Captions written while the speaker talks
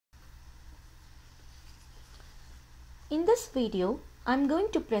In this video, I am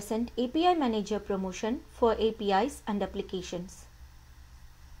going to present API Manager promotion for APIs and applications.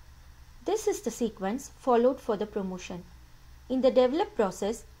 This is the sequence followed for the promotion. In the develop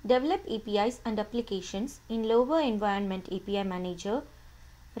process, develop APIs and applications in lower environment API Manager,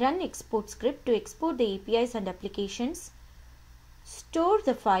 run export script to export the APIs and applications, store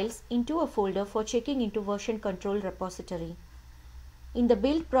the files into a folder for checking into version control repository. In the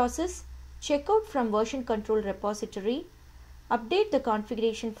build process, check out from version control repository, update the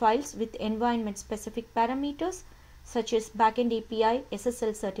configuration files with environment specific parameters such as backend API,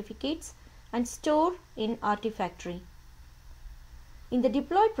 SSL certificates, and store in Artifactory. In the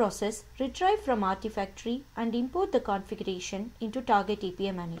deploy process, retrieve from Artifactory and import the configuration into Target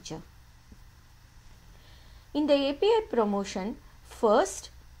API Manager. In the API promotion,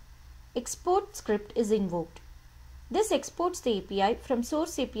 first, export script is invoked. This exports the API from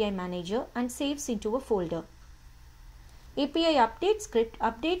source API Manager and saves into a folder. API update script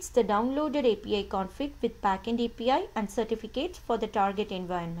updates the downloaded API config with backend API and certificates for the target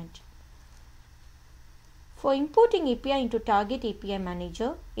environment. For importing API into Target API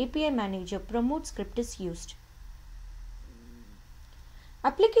Manager promote script is used.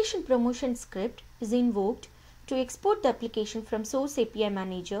 Application promotion script is invoked to export the application from source API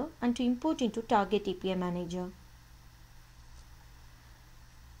Manager and to import into Target API Manager.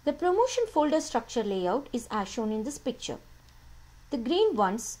 The promotion folder structure layout is as shown in this picture. The green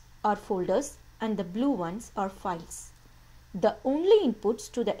ones are folders and the blue ones are files. The only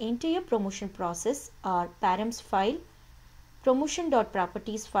inputs to the entire promotion process are params file,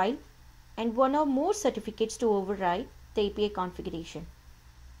 promotion.properties file, and one or more certificates to override the API configuration.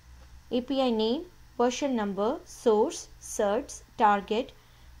 API name, version number, source, certs, target,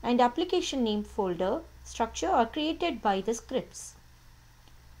 and application name folder structure are created by the scripts.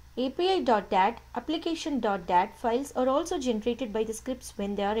 API.dat, application.dat files are also generated by the scripts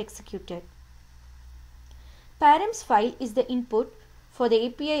when they are executed. Params file is the input for the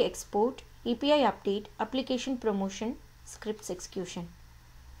API export, API update, application promotion, scripts execution.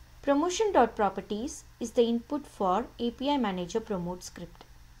 Promotion.properties is the input for API Manager promote script.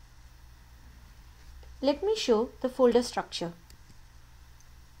 Let me show the folder structure.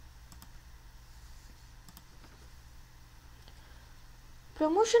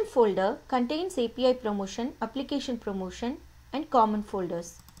 Promotion folder contains API promotion, application promotion, and common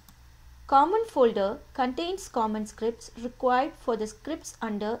folders. Common folder contains common scripts required for the scripts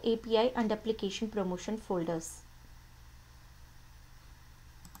under API and application promotion folders.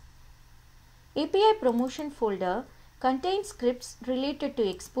 API promotion folder contains scripts related to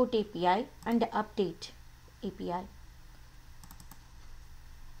export API and update API.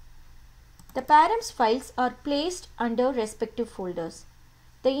 The params files are placed under respective folders.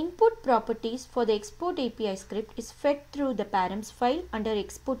 The input properties for the export API script is fed through the params file under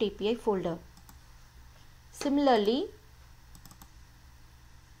export API folder. Similarly,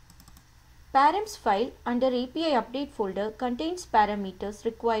 params file under API update folder contains parameters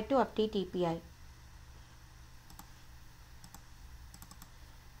required to update API.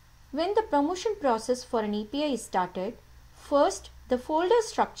 When the promotion process for an API is started, first the folder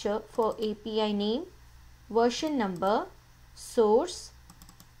structure for API name, version number, source,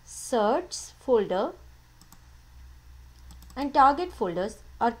 certs folder and target folders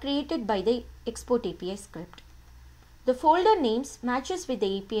are created by the export API script. The folder names matches with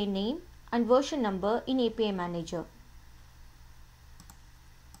the API name and version number in API Manager.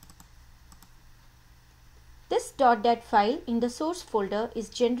 This .dat file in the source folder is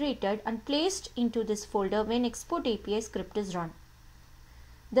generated and placed into this folder when export API script is run.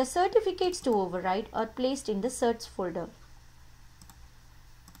 The certificates to override are placed in the certs folder.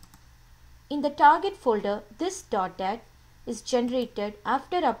 In the target folder, this .dat is generated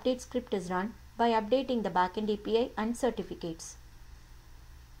after update script is run by updating the backend API and certificates.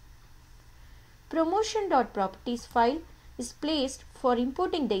 Promotion.properties file is placed for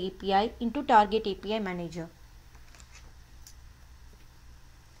importing the API into Target API Manager.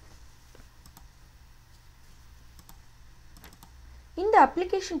 In the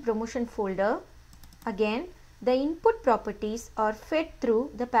application promotion folder, again the input properties are fed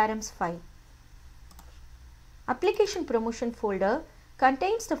through the params file. Application promotion folder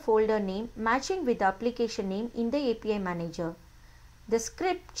contains the folder name matching with the application name in the API Manager. The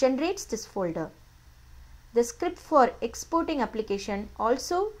script generates this folder. The script for exporting application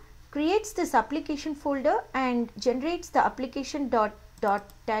also creates this application folder and generates the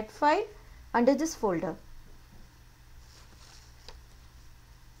application.dat file under this folder.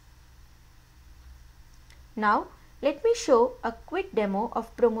 Now let me show a quick demo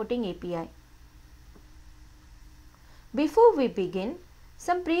of promoting API. Before we begin,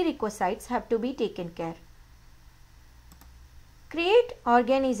 some prerequisites have to be taken care. Create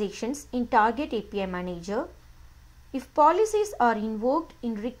organizations in Target API Manager. If policies are invoked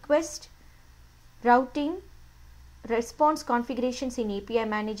in request, routing, response configurations in API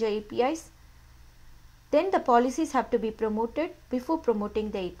Manager APIs, then the policies have to be promoted before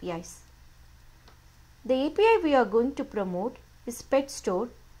promoting the APIs. The API we are going to promote is Pet Store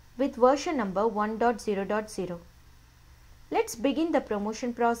with version number 1.0.0. Let's begin the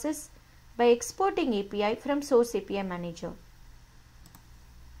promotion process by exporting API from Source API Manager.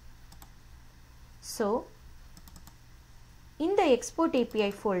 So, in the Export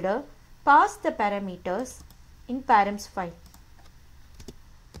API folder, pass the parameters in params file.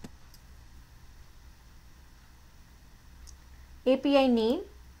 API name,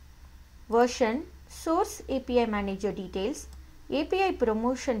 version, Source API Manager details, API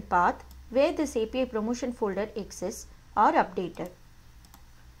promotion path where this API promotion folder exists are updated.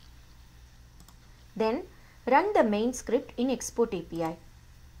 Then run the main script in Export API.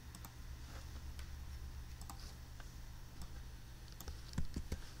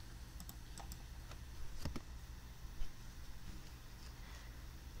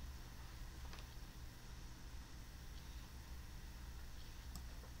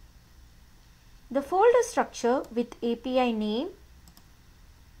 The folder structure with API name,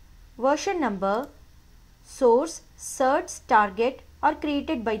 version number, source, certs, target are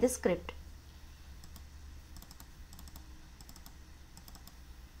created by the script.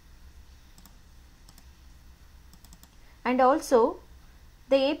 And also,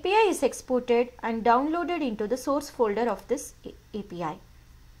 the API is exported and downloaded into the source folder of this API.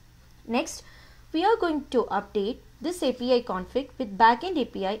 Next, we are going to update this API config with backend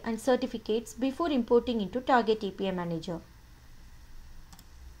API and certificates before importing into Target API Manager.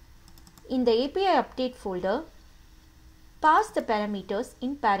 In the API update folder, pass the parameters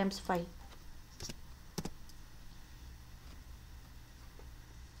in params file.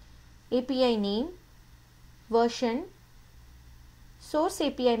 API name, version, Source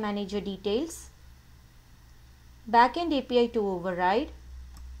API Manager details, backend API to override,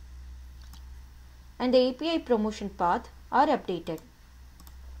 and the API promotion path are updated.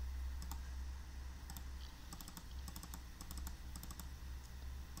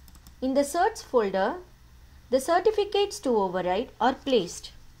 In the certs folder, the certificates to override are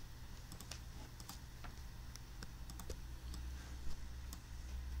placed.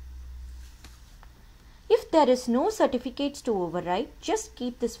 If there is no certificates to override, just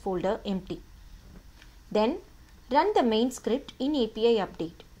keep this folder empty. Then run the main script in API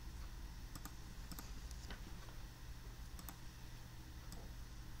update.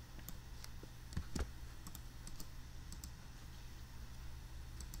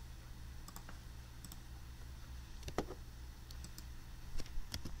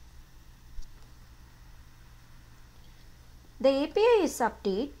 The API is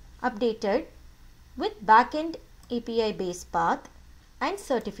updated with backend API base path and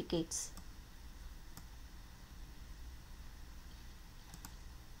certificates.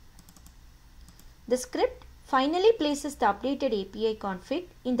 The script finally places the updated API config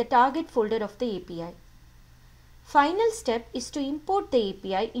in the target folder of the API. Final step is to import the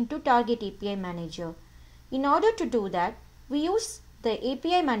API into Target API Manager. In order to do that, we use the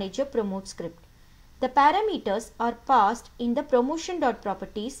API Manager promote script. The parameters are passed in the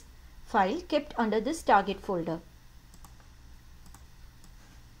promotion.properties file kept under this target folder.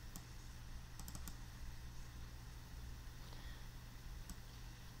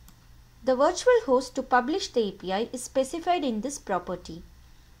 The virtual host to publish the API is specified in this property.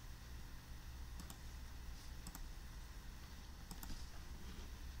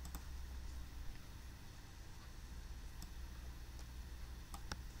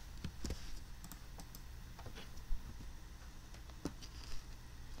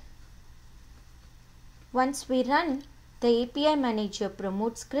 Once we run the API Manager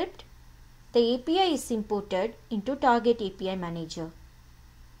promote script, the API is imported into Target API Manager.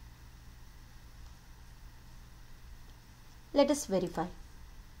 Let us verify.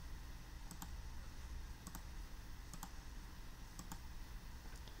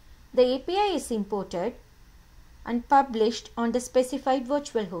 The API is imported and published on the specified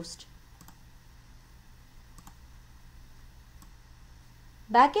virtual host.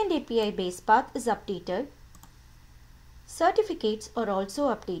 Backend API base path is updated. Certificates are also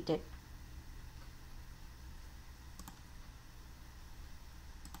updated.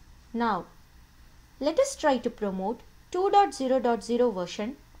 Now, let us try to promote 2.0.0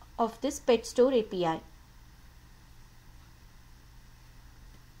 version of this Pet Store API.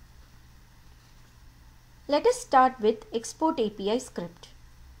 Let us start with Export API script.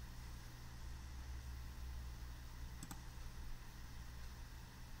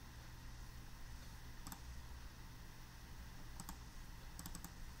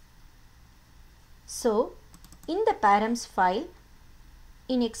 So, in the params file,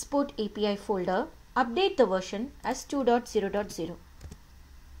 in Export API folder, update the version as 2.0.0.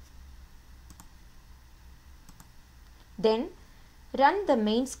 Then, run the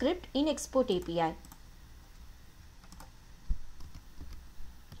main script in Export API.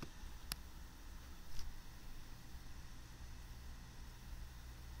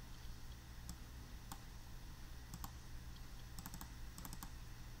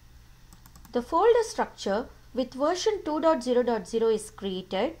 The folder structure with version 2.0.0 is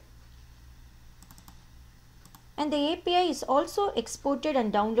created, and the API is also exported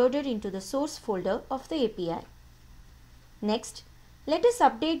and downloaded into the source folder of the API. Next, let us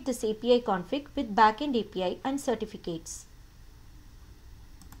update this API config with backend API and certificates.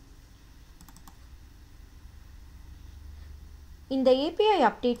 In the API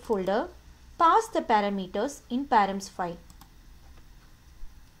update folder, pass the parameters in params file.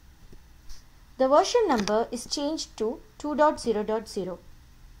 The version number is changed to 2.0.0.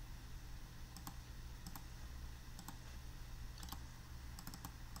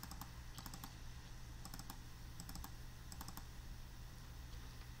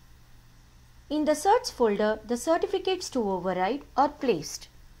 In the search folder, the certificates to override are placed.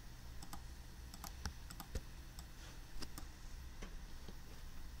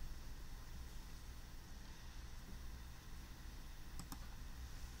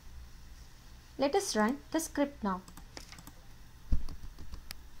 Let us run the script now.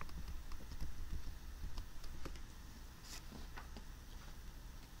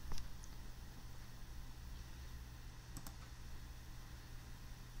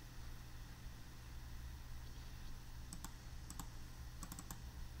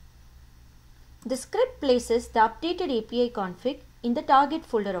 The script places the updated API config in the target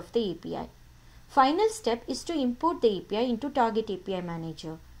folder of the API. Final step is to import the API into Target API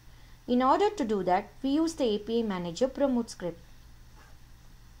Manager. In order to do that, we use the API Manager promote script.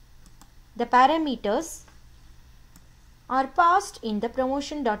 The parameters are passed in the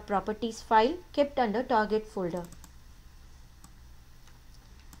promotion.properties file kept under target folder.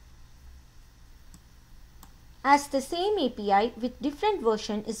 As the same API with different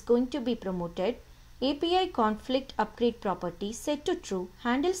version is going to be promoted, API conflict upgrade property set to true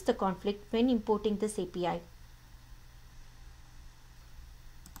handles the conflict when importing this API.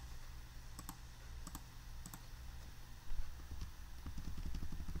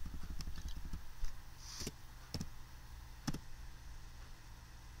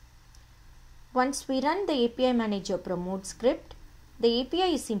 Once we run the API Manager promote script, the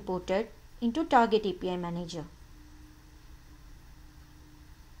API is imported into Target API Manager.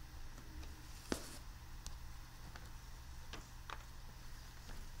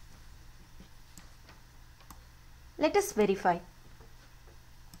 Let us verify.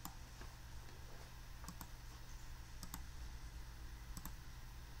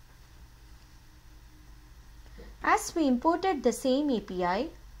 As we imported the same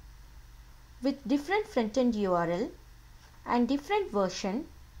API with different front-end URL and different version,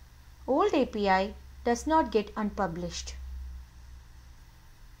 old API does not get unpublished.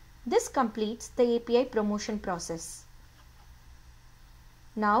 This completes the API promotion process.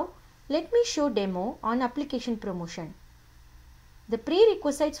 Now, let me show demo on application promotion. The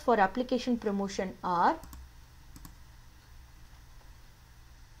prerequisites for application promotion are: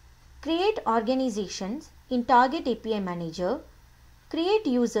 create organizations in Target API Manager, create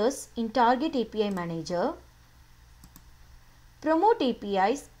users in Target API Manager, promote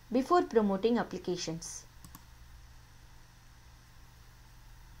APIs before promoting applications.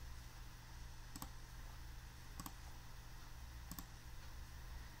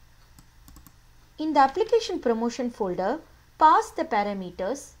 In the application promotion folder, pass the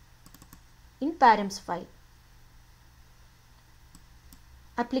parameters in params file.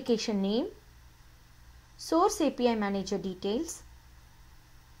 Application name, source API manager details,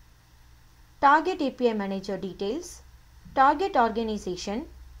 target API manager details, target organization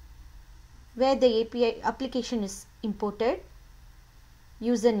where the API application is imported,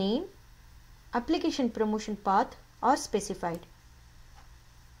 username, application promotion path are specified.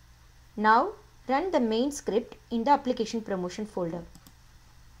 Now run the main script in the application promotion folder.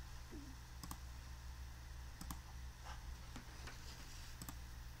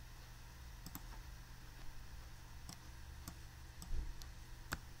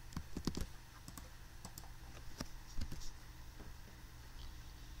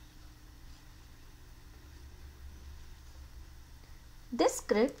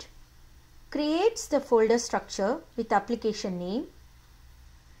 script creates the folder structure with application name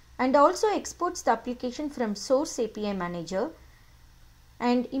and also exports the application from source API manager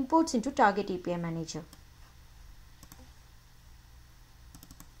and imports into target API manager.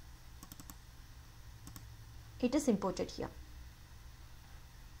 It is imported here.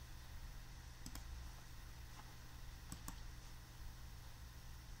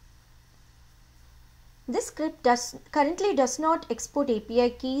 This script currently does not export API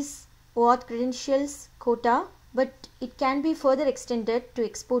keys, OAuth credentials, quota, but it can be further extended to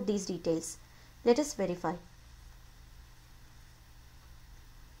export these details. Let us verify.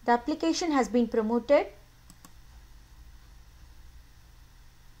 The application has been promoted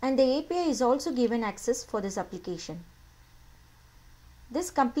and the API is also given access for this application.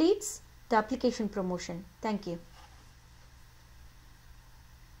 This completes the application promotion. Thank you.